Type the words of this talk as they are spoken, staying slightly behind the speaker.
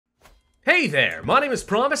Hey there, my name is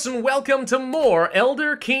Pravus and welcome to more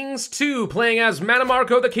Elder Kings 2, playing as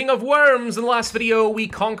Mannimarco, the King of Worms. In the last video, we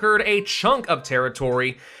conquered a chunk of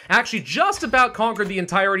territory, actually just about conquered the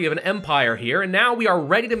entirety of an empire here, and now we are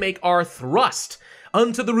ready to make our thrust.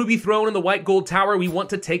 Unto the Ruby Throne and the White Gold Tower, we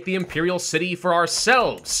want to take the Imperial City for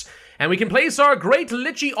ourselves. And we can place our great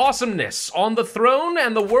lichy awesomeness on the throne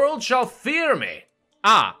and the world shall fear me.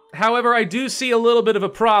 However, I do see a little bit of a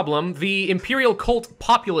problem. The Imperial cult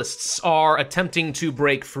populists are attempting to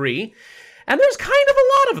break free, and there's kind of a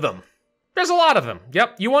lot of them. There's a lot of them.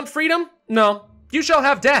 Yep, you want freedom? No. You shall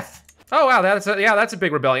have death. Oh wow, that's a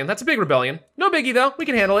big rebellion. That's a big rebellion. No biggie though, we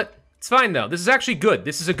can handle it. It's fine though, this is actually good.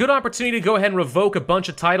 This is a good opportunity to go ahead and revoke a bunch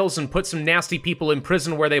of titles and put some nasty people in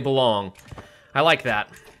prison where they belong. I like that.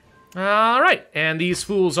 Alright, and these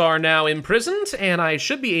fools are now imprisoned, and I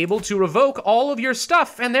should be able to revoke all of your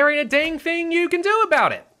stuff, and there ain't a dang thing you can do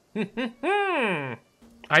about it.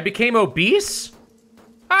 I became obese?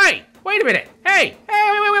 Hey, wait a minute. Hey,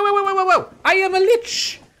 wait, I am a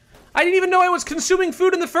lich. I didn't even know I was consuming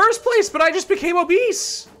food in the first place, but I just became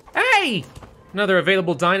obese. Hey! Another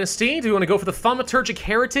available dynasty. Do we want to go for the thaumaturgic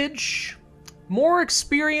heritage? More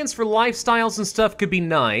experience for lifestyles and stuff could be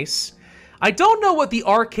nice. I don't know what the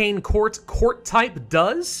arcane court type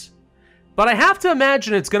does, but I have to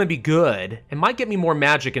imagine it's gonna be good. It might get me more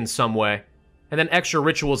magic in some way. And then extra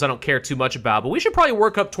rituals I don't care too much about, but we should probably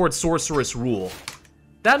work up towards sorceress rule.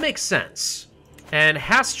 That makes sense. And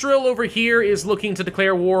Hastril over here is looking to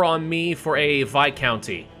declare war on me for a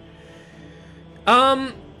viscounty.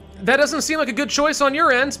 That doesn't seem like a good choice on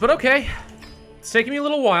your end, but okay. It's taking me a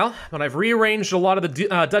little while, but I've rearranged a lot of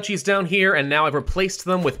the duchies down here, and now I've replaced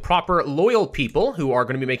them with proper loyal people who are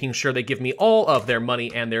going to be making sure they give me all of their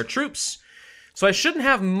money and their troops. So I shouldn't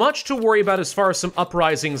have much to worry about as far as some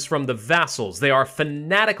uprisings from the vassals. They are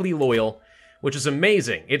fanatically loyal, which is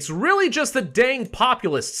amazing. It's really just the dang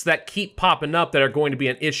populists that keep popping up that are going to be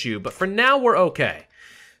an issue, but for now we're okay.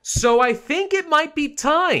 So I think it might be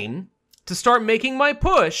time to start making my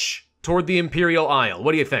push toward the Imperial Isle.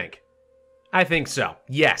 What do you think? I think so.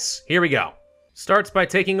 Yes, here we go. Starts by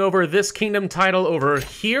taking over this kingdom title over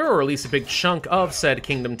here, or at least a big chunk of said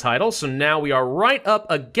kingdom title. So now we are right up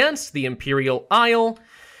against the Imperial Isle.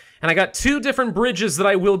 And I got two different bridges that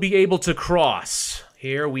I will be able to cross.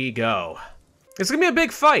 Here we go. It's gonna be a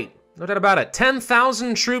big fight, no doubt about it.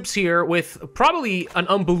 10,000 troops here with probably an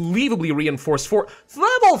unbelievably reinforced fort.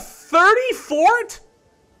 Level 30 fort?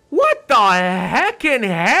 What the heckin'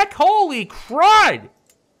 heck? Holy crud!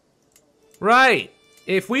 Right.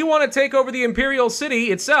 If we want to take over the Imperial City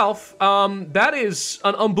itself, that is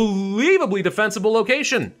an unbelievably defensible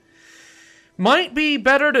location. Might be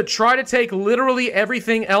better to try to take literally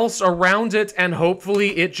everything else around it, and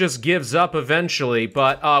hopefully it just gives up eventually.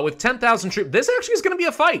 But with 10,000 troops, this actually is going to be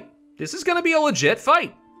a fight. This is going to be a legit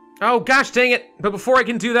fight. Oh gosh dang it. But before I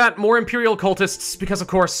can do that, more Imperial cultists, because of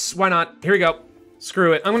course, why not? Here we go.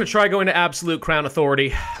 Screw it, I'm gonna try going to absolute crown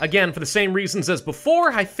authority. Again, for the same reasons as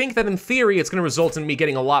before, I think that in theory it's gonna result in me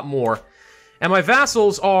getting a lot more. And my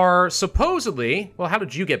vassals are supposedly, well, how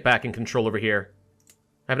did you get back in control over here?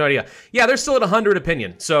 I have no idea. Yeah, they're still at 100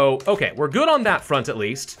 opinion, so okay, we're good on that front at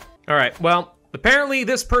least. All right, well, apparently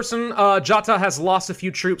this person, Jata, has lost a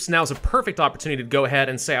few troops. Now's a perfect opportunity to go ahead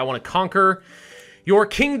and say I wanna conquer your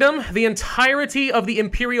kingdom. The entirety of the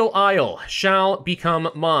Imperial Isle shall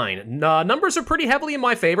become mine. Numbers are pretty heavily in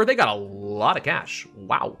my favor. They got a lot of cash.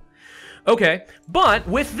 Wow. Okay, but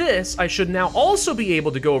with this, I should now also be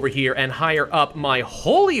able to go over here and hire up my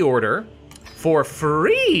Holy Order for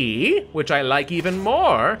free, which I like even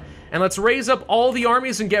more. And let's raise up all the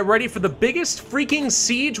armies and get ready for the biggest freaking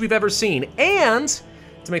siege we've ever seen. And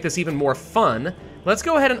to make this even more fun, let's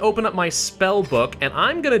go ahead and open up my spell book, and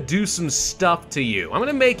I'm gonna do some stuff to you. I'm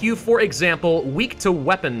gonna make you, for example, weak to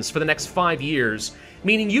weapons for the next 5 years,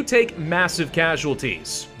 meaning you take massive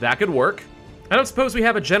casualties. That could work. I don't suppose we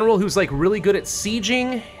have a general who's like really good at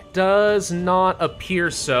sieging. Does not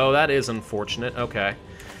appear so. That is unfortunate. Okay.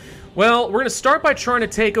 Well, we're gonna start by trying to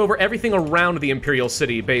take over everything around the Imperial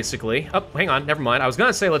City, basically. Oh, hang on, never mind. I was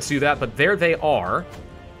gonna say let's do that, but there they are.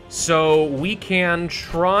 So we can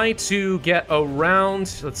try to get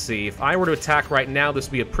around, let's see, if I were to attack right now, this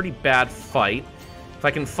would be a pretty bad fight. If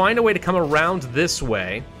I can find a way to come around this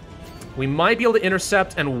way, we might be able to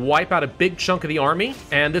intercept and wipe out a big chunk of the army,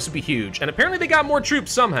 and this would be huge. And apparently they got more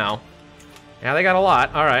troops somehow. Yeah, they got a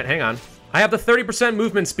lot. All right, hang on. I have the 30%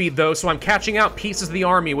 movement speed though, so I'm catching out pieces of the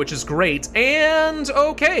army, which is great. And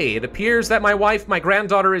okay, it appears that my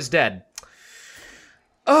granddaughter is dead.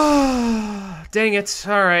 Oh, dang it.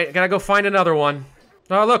 All right, I gotta go find another one.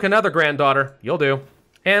 Oh, look, another granddaughter. You'll do.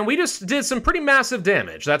 And we just did some pretty massive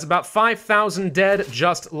damage. That's about 5,000 dead,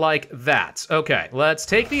 just like that. Okay, let's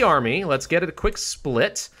take the army. Let's get it a quick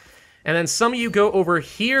split. And then some of you go over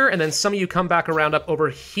here, and then some of you come back around up over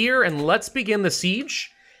here, and let's begin the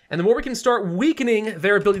siege. And the more we can start weakening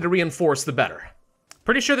their ability to reinforce, the better.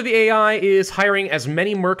 Pretty sure that the AI is hiring as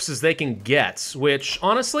many mercs as they can get, which,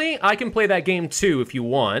 honestly, I can play that game too if you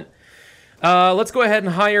want. Let's go ahead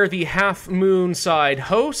and hire the Half Moon Side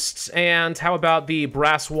hosts, and how about the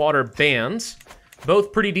Brass Water Band?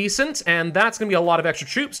 Both pretty decent, and that's going to be a lot of extra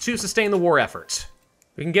troops to sustain the war effort.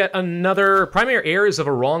 We can get another... Primary heir is of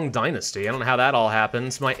a wrong dynasty. I don't know how that all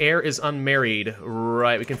happens. My heir is unmarried.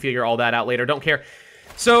 Right, we can figure all that out later. Don't care.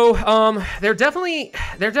 So, they're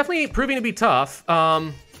definitely proving to be tough.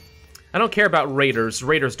 I don't care about raiders.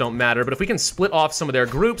 Raiders don't matter, but if we can split off some of their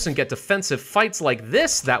groups and get defensive fights like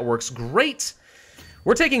this, that works great.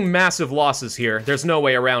 We're taking massive losses here. There's no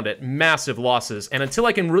way around it. Massive losses. And until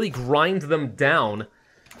I can really grind them down,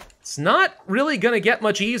 it's not really going to get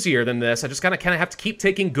much easier than this. I just kind of have to keep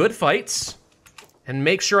taking good fights and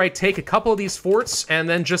make sure I take a couple of these forts and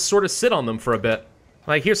then just sort of sit on them for a bit.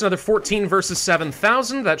 Like, here's another 14 versus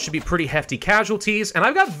 7,000. That should be pretty hefty casualties. And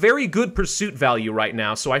I've got very good pursuit value right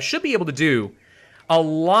now, so I should be able to do a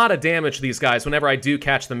lot of damage to these guys whenever I do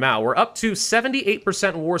catch them out. We're up to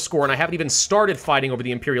 78% war score, and I haven't even started fighting over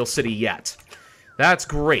the Imperial City yet. That's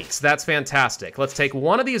great. That's fantastic. Let's take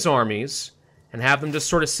one of these armies and have them just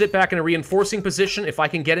sort of sit back in a reinforcing position. If I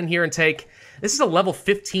can get in here and take... This is a level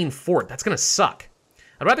 15 fort. That's going to suck.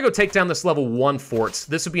 I'd rather go take down this level 1 fort.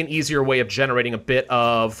 This would be an easier way of generating a bit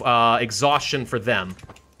of exhaustion for them.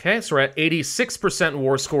 Okay, so we're at 86%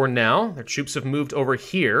 war score now. Their troops have moved over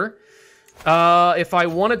here. If I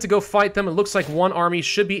wanted to go fight them, it looks like one army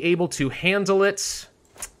should be able to handle it.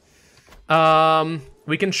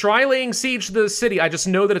 We can try laying siege to the city. I just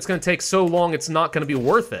know that it's going to take so long, it's not going to be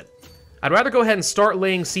worth it. I'd rather go ahead and start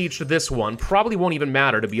laying siege to this one. Probably won't even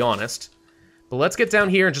matter, to be honest. But let's get down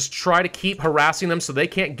here and just try to keep harassing them so they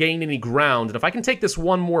can't gain any ground. And if I can take this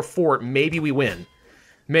one more fort, maybe we win.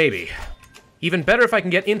 Maybe. Even better if I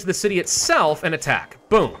can get into the city itself and attack.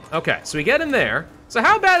 Boom. Okay, so we get in there. So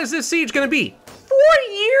how bad is this siege going to be? 4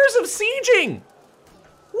 years of sieging!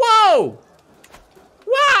 Whoa!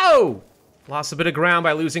 Whoa! Lost a bit of ground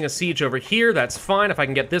by losing a siege over here. That's fine. If I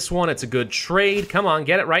can get this one, it's a good trade. Come on,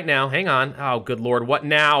 get it right now. Hang on. Oh, good lord. What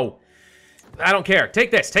now? I don't care.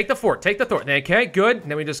 Take this. Take the fort. Take the fort. Okay, good.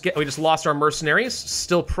 Then we just lost our mercenaries.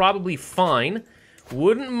 Still probably fine.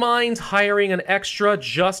 Wouldn't mind hiring an extra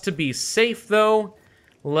just to be safe, though.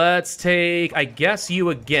 Let's take, I guess, you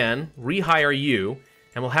again. Rehire you.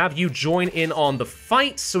 And we'll have you join in on the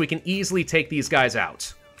fight so we can easily take these guys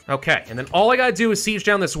out. Okay, and then all I gotta do is siege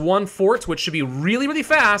down this one fort, which should be really, really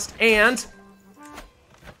fast, and...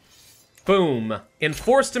 boom.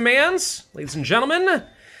 Enforced demands, ladies and gentlemen.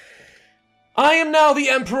 I am now the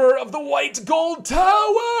Emperor of the White Gold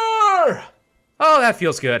Tower! Oh, that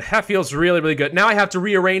feels good. That feels really, really good. Now I have to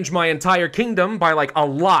rearrange my entire kingdom by, like, a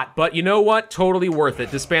lot. But you know what? Totally worth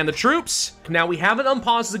it. Disband the troops. Now, we haven't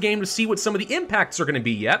unpaused the game to see what some of the impacts are going to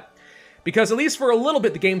be yet. Because at least for a little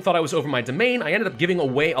bit, the game thought I was over my domain. I ended up giving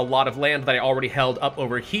away a lot of land that I already held up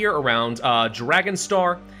over here around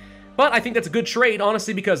Dragonstar. But I think that's a good trade,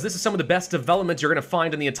 honestly, because this is some of the best development you're going to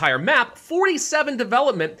find in the entire map. 47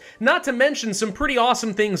 development, not to mention some pretty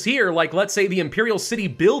awesome things here, like, let's say, the Imperial City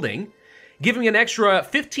building, giving me an extra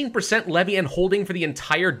 15% levy and holding for the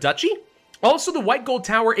entire duchy. Also, the White Gold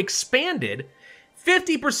Tower expanded.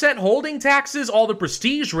 50% holding taxes, all the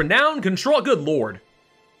prestige, renown, control, good lord.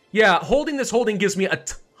 Yeah, holding this holding gives me a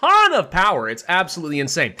ton of power. It's absolutely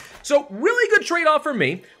insane. So, really good trade-off for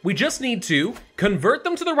me. We just need to convert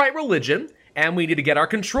them to the right religion, and we need to get our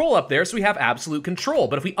control up there so we have absolute control.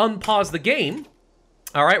 But if we unpause the game,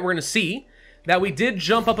 all right, we're going to see that we did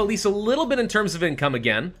jump up at least a little bit in terms of income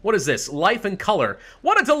again. What is this? Life and color.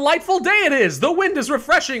 What a delightful day it is! The wind is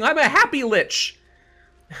refreshing. I'm a happy lich.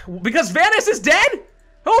 Because Venice is dead?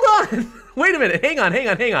 Hold on. Wait a minute. Hang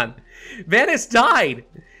on. Venice died.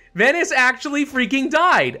 Venice actually freaking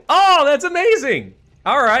died. Oh, that's amazing.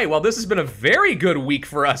 All right, well, this has been a very good week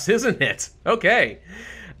for us, isn't it? Okay.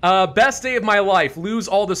 Best day of my life. Lose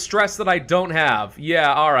all the stress that I don't have.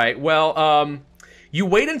 Yeah, all right. Well, you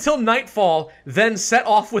wait until nightfall, then set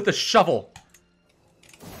off with a shovel.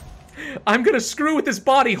 I'm gonna screw with this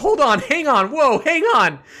body. Hold on, hang on, whoa, hang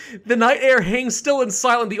on. The night air hangs still and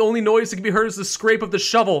silent. The only noise that can be heard is the scrape of the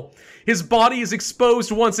shovel. His body is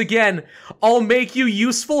exposed once again. I'll make you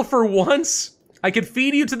useful for once. I could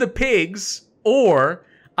feed you to the pigs, or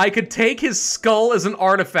I could take his skull as an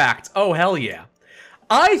artifact. Oh, hell yeah.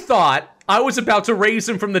 I thought I was about to raise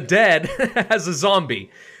him from the dead as a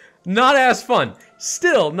zombie. Not as fun.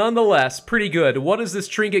 Still, nonetheless, pretty good. What is this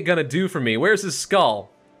trinket gonna do for me? Where's his skull?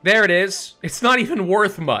 There it is. It's not even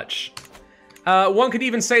worth much. One could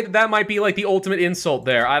even say that that might be like the ultimate insult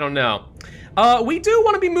there. I don't know. We do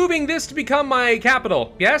want to be moving this to become my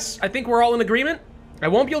capital. Yes? I think we're all in agreement? I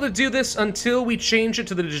won't be able to do this until we change it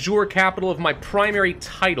to the de jure capital of my primary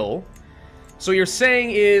title. So what you're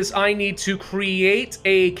saying is I need to create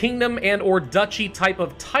a kingdom and or duchy type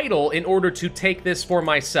of title in order to take this for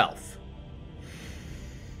myself.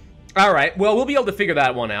 Alright, well, we'll be able to figure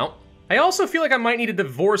that one out. I also feel like I might need to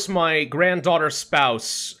divorce my granddaughter's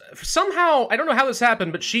spouse. Somehow, I don't know how this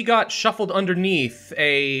happened, but she got shuffled underneath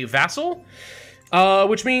a vassal.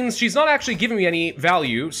 Which means she's not actually giving me any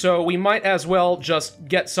value, so we might as well just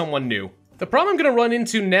get someone new. The problem I'm gonna run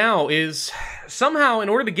into now is, somehow, in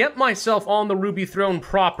order to get myself on the Ruby Throne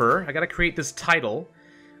proper, I gotta create this title.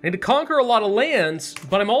 I need to conquer a lot of lands,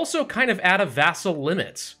 but I'm also kind of at a vassal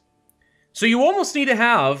limit. So you almost need to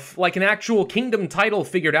have, like, an actual kingdom title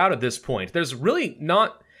figured out at this point. There's really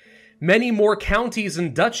not many more counties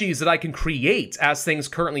and duchies that I can create as things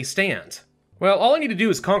currently stand. Well, all I need to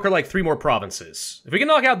do is conquer like 3 more provinces. If we can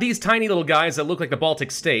knock out these tiny little guys that look like the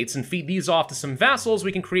Baltic states and feed these off to some vassals,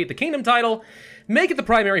 we can create the kingdom title, make it the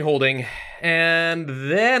primary holding, and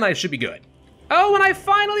then I should be good. Oh, and I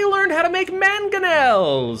finally learned how to make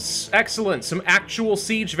mangonels! Excellent, some actual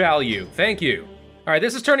siege value. Thank you. All right,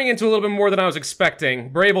 this is turning into a little bit more than I was expecting.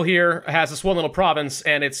 Bravel here has this one little province,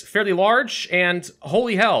 and it's fairly large, and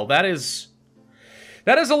holy hell, that is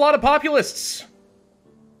a lot of populists.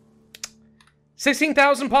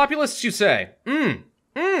 16,000 populists, you say?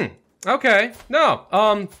 Okay.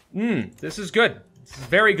 No, this is good. This is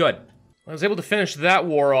very good. I was able to finish that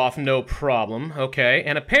war off, no problem. Okay,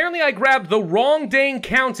 and apparently I grabbed the wrong dang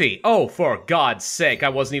county. Oh, for God's sake, I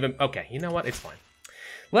wasn't even... Okay, you know what? It's fine.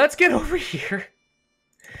 Let's get over here.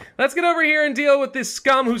 Let's get over here and deal with this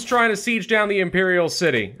scum who's trying to siege down the Imperial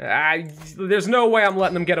City. There's no way I'm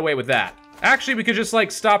letting them get away with that. Actually, we could just, like,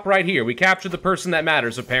 stop right here. We captured the person that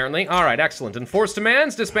matters, apparently. Alright, excellent. Enforce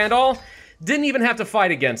demands, disband all. Didn't even have to fight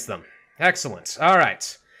against them. Excellent.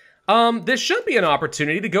 Alright. This should be an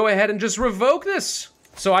opportunity to go ahead and just revoke this,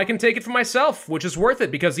 so I can take it for myself, which is worth it,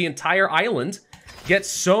 because the entire island gets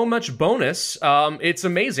so much bonus. It's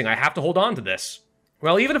amazing. I have to hold on to this.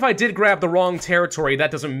 Well, even if I did grab the wrong territory, that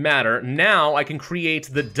doesn't matter. Now I can create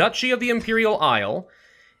the Duchy of the Imperial Isle,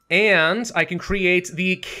 and I can create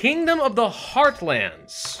the Kingdom of the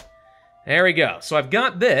Heartlands. There we go. So I've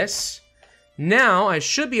got this. Now I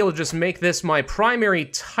should be able to just make this my primary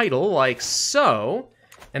title, like so.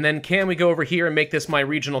 And then can we go over here and make this my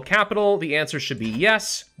regional capital? The answer should be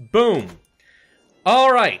yes. Boom.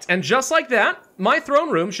 All right, and just like that, my throne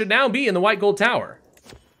room should now be in the White Gold Tower.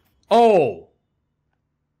 Oh.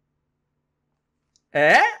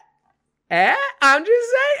 I'm just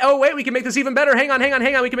saying. Oh, wait, we can make this even better. Hang on.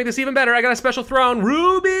 We can make this even better. I got a special throne.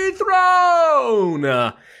 Ruby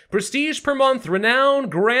Throne! Prestige per month, renown,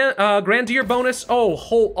 grandeur bonus. Oh,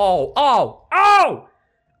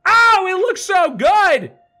 it looks so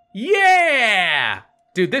good! Yeah!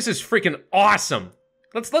 Dude, this is freaking awesome.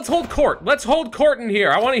 Let's hold court. Let's hold court in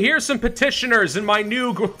here. I want to hear some petitioners in my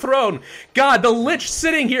new throne. God, the lich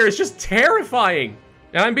sitting here is just terrifying.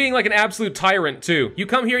 And I'm being like an absolute tyrant too. You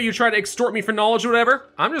come here, you try to extort me for knowledge or whatever.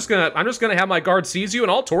 I'm just gonna have my guard seize you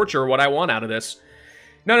and I'll torture what I want out of this.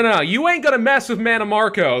 No. You ain't gonna mess with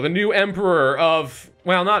Mannimarco, the new emperor of,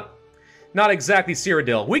 well, not exactly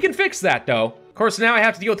Cyrodiil. We can fix that though. Of course, now I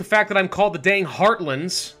have to deal with the fact that I'm called the dang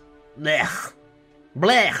Heartlands. Blech.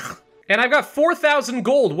 Blech. And I've got 4,000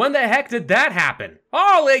 gold. When the heck did that happen?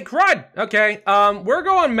 Holy crud! Okay, we're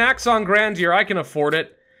going max on grandeur. I can afford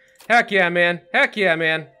it. Heck yeah, man. Heck yeah,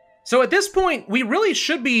 man. So at this point, we really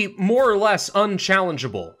should be more or less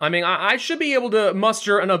unchallengeable. I mean, I should be able to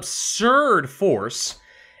muster an absurd force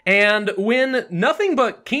and win nothing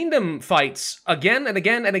but kingdom fights again and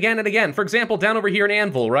again and again and again. For example, down over here in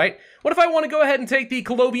Anvil, right? What if I want to go ahead and take the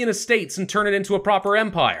Colovian Estates and turn it into a proper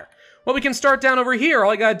empire? Well, we can start down over here.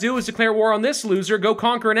 All I gotta do is declare war on this loser, go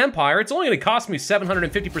conquer an empire. It's only gonna cost me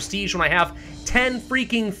 750 prestige when I have 10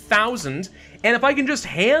 freaking thousand. And if I can just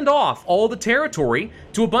hand off all the territory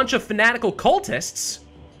to a bunch of fanatical cultists,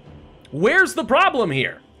 where's the problem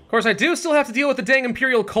here? Of course, I do still have to deal with the dang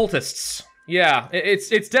Imperial cultists. Yeah,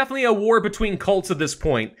 it's definitely a war between cults at this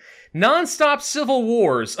point. Non-stop civil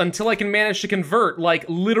wars until I can manage to convert, like,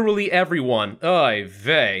 literally everyone. Oy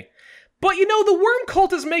vey. But you know, the worm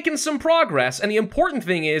cult is making some progress, and the important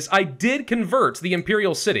thing is I did convert the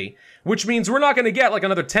Imperial City, which means we're not gonna get like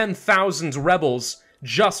another 10,000 rebels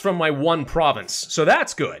just from my one province. So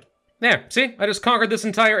that's good. There, see? I just conquered this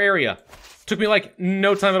entire area. Took me, like,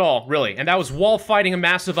 no time at all, really. And that was while fighting a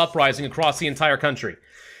massive uprising across the entire country.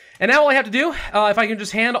 And now all I have to do, if I can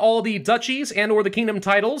just hand all the duchies and or the kingdom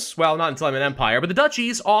titles, well, not until I'm an empire, but the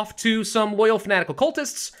duchies off to some loyal fanatical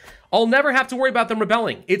cultists, I'll never have to worry about them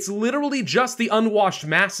rebelling. It's literally just the unwashed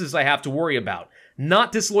masses I have to worry about,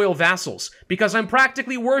 not disloyal vassals, because I'm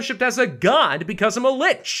practically worshipped as a god because I'm a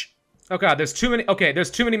lich. Oh god, there's too many, okay,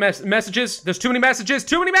 there's too many messages, there's too many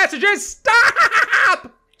messages,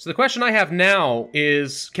 stop! So the question I have now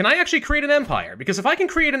is, can I actually create an empire? Because if I can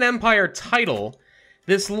create an empire title,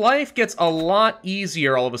 this life gets a lot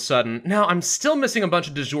easier all of a sudden. Now, I'm still missing a bunch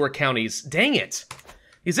of de jure counties. Dang it.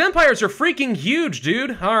 These empires are freaking huge,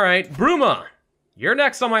 dude. Alright, Bruma, you're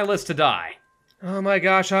next on my list to die. Oh my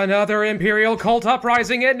gosh, another Imperial cult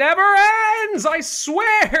uprising. It never ends, I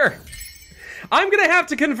swear! I'm gonna have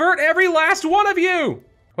to convert every last one of you!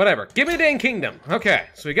 Whatever, give me the dang kingdom. Okay,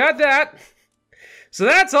 so we got that. So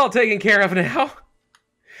that's all taken care of now.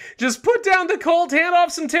 Just put down the cult, hand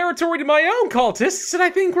off some territory to my own cultists, and I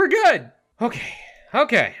think we're good.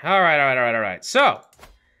 Okay, alright. So,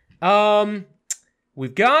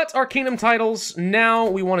 we've got our kingdom titles. Now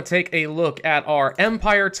we want to take a look at our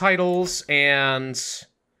empire titles, and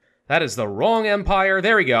that is the wrong empire.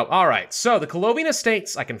 There we go. Alright, so the Colovian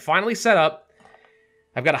Estates I can finally set up.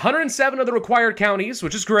 I've got 107 of the required counties,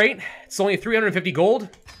 which is great. It's only 350 gold.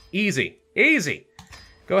 Easy.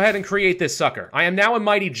 Go ahead and create this sucker. I am now a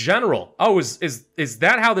mighty general. Oh, is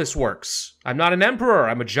that how this works? I'm not an emperor,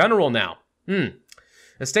 I'm a general now.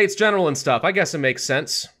 Estates general and stuff, I guess it makes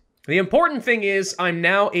sense. The important thing is I'm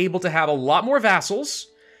now able to have a lot more vassals,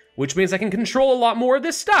 which means I can control a lot more of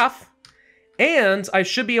this stuff, and I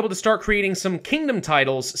should be able to start creating some kingdom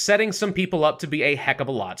titles, setting some people up to be a heck of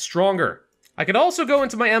a lot stronger. I could also go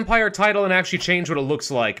into my empire title and actually change what it looks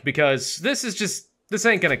like, because this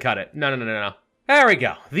ain't gonna cut it. No. There we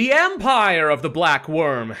go. The Empire of the Black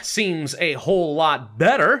Worm seems a whole lot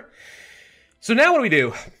better. So now what do we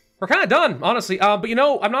do? We're kind of done, honestly. But you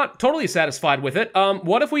know, I'm not totally satisfied with it.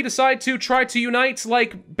 What if we decide to try to unite,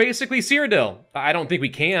 like, basically Cyrodiil? I don't think we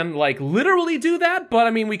can, like, literally do that, but I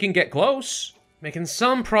mean, we can get close. Making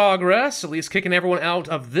some progress, at least kicking everyone out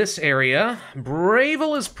of this area.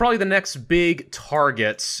 Bravil is probably the next big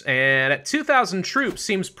target, and at 2,000 troops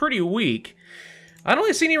seems pretty weak. I don't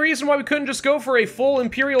really see any reason why we couldn't just go for a full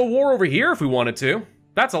Imperial war over here if we wanted to.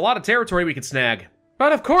 That's a lot of territory we could snag.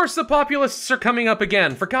 But of course the populists are coming up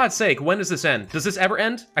again. For God's sake, when does this end? Does this ever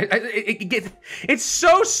end? It's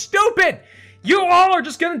so stupid! You all are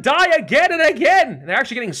just gonna die again and again! They're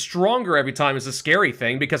actually getting stronger every time is the scary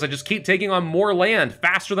thing, because I just keep taking on more land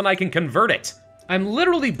faster than I can convert it. I'm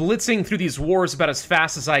literally blitzing through these wars about as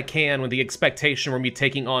fast as I can with the expectation we're me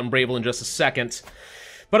taking on Bravil in just a second.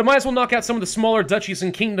 But I might as well knock out some of the smaller duchies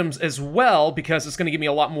and kingdoms as well, because it's going to give me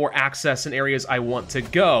a lot more access in areas I want to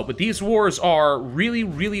go. But these wars are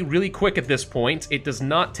really quick at this point. It does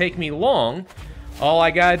not take me long. All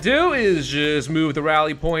I gotta do is just move the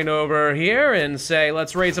rally point over here and say,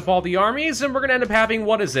 let's raise up all the armies, and we're gonna end up having,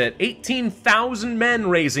 what is it, 18,000 men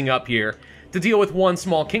raising up here to deal with one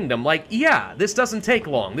small kingdom. Like, yeah, this doesn't take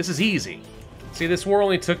long. This is easy. See, this war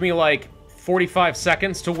only took me, like, 45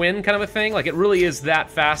 seconds to win kind of a thing. Like, it really is that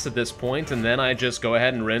fast at this point, and then I just go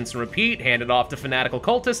ahead and rinse and repeat, hand it off to fanatical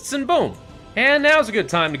cultists, and boom. And now's a good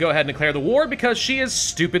time to go ahead and declare the war because she is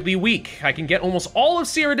stupidly weak. I can get almost all of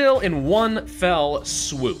Cyrodiil in one fell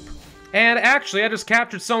swoop. And actually, I just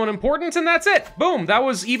captured someone important, and that's it. Boom, that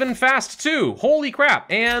was even fast too. Holy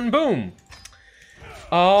crap, and boom.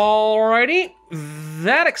 Alrighty,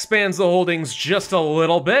 that expands the holdings just a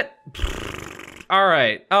little bit.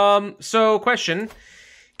 Alright, so question.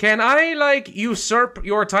 Can I, like, usurp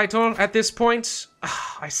your title at this point?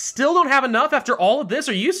 I still don't have enough after all of this,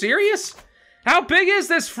 are you serious? How big is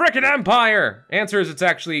this frickin' empire? Answer is it's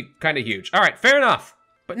actually kinda huge. Alright, fair enough.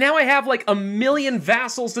 But now I have, like, 1 million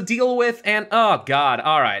vassals to deal with, and oh god,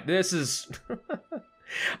 alright, this is...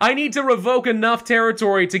 I need to revoke enough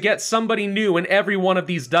territory to get somebody new in every one of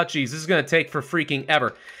these duchies. This is gonna take for freaking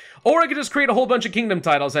ever. Or I could just create a whole bunch of kingdom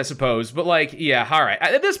titles, I suppose. But, like, yeah, alright.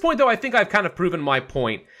 At this point, though, I think I've kind of proven my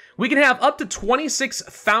point. We can have up to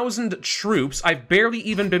 26,000 troops. I've barely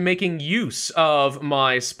even been making use of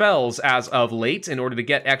my spells as of late in order to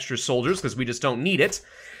get extra soldiers, because we just don't need it.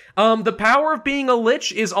 The power of being a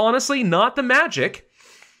lich is honestly not the magic.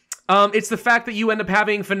 It's the fact that you end up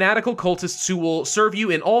having fanatical cultists who will serve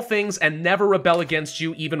you in all things and never rebel against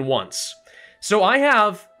you even once. So I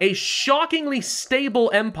have a shockingly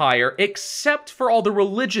stable empire, except for all the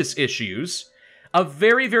religious issues. A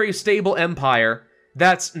very stable empire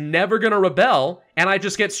that's never gonna rebel, and I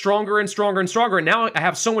just get stronger and stronger and stronger, and now I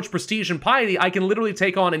have so much prestige and piety, I can literally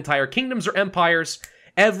take on entire kingdoms or empires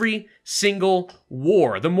every single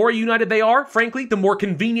war. The more united they are, frankly, the more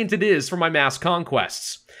convenient it is for my mass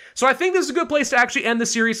conquests. So I think this is a good place to actually end the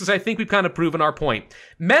series, because I think we've kind of proven our point.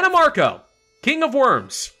 Mannimarco, King of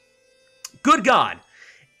Worms, good god,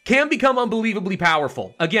 can become unbelievably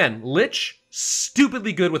powerful. Again, Lich,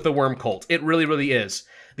 stupidly good with the Worm Cult. It really, really is.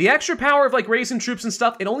 The extra power of, like, raising troops and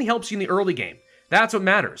stuff, it only helps you in the early game. That's what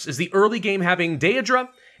matters, is the early game having Daedra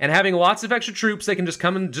and having lots of extra troops that can just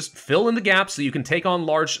come and just fill in the gaps so you can take on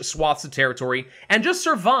large swaths of territory and just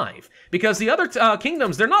survive. Because the other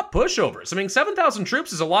kingdoms, they're not pushovers. I mean, 7,000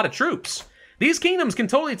 troops is a lot of troops. These kingdoms can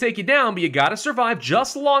totally take you down, but you gotta survive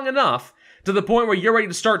just long enough to the point where you're ready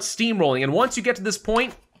to start steamrolling. And once you get to this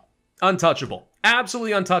point, untouchable.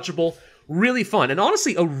 Absolutely untouchable. Really fun, and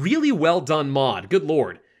honestly, a really well done mod. Good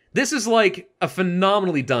lord. This is like a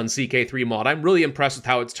phenomenally done CK3 mod. I'm really impressed with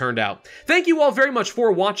how it's turned out. Thank you all very much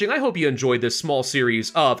for watching. I hope you enjoyed this small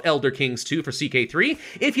series of Elder Kings 2 for CK3.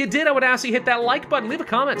 If you did, I would ask you hit that like button, leave a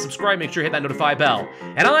comment, subscribe, make sure you hit that notify bell.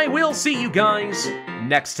 And I will see you guys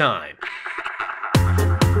next time.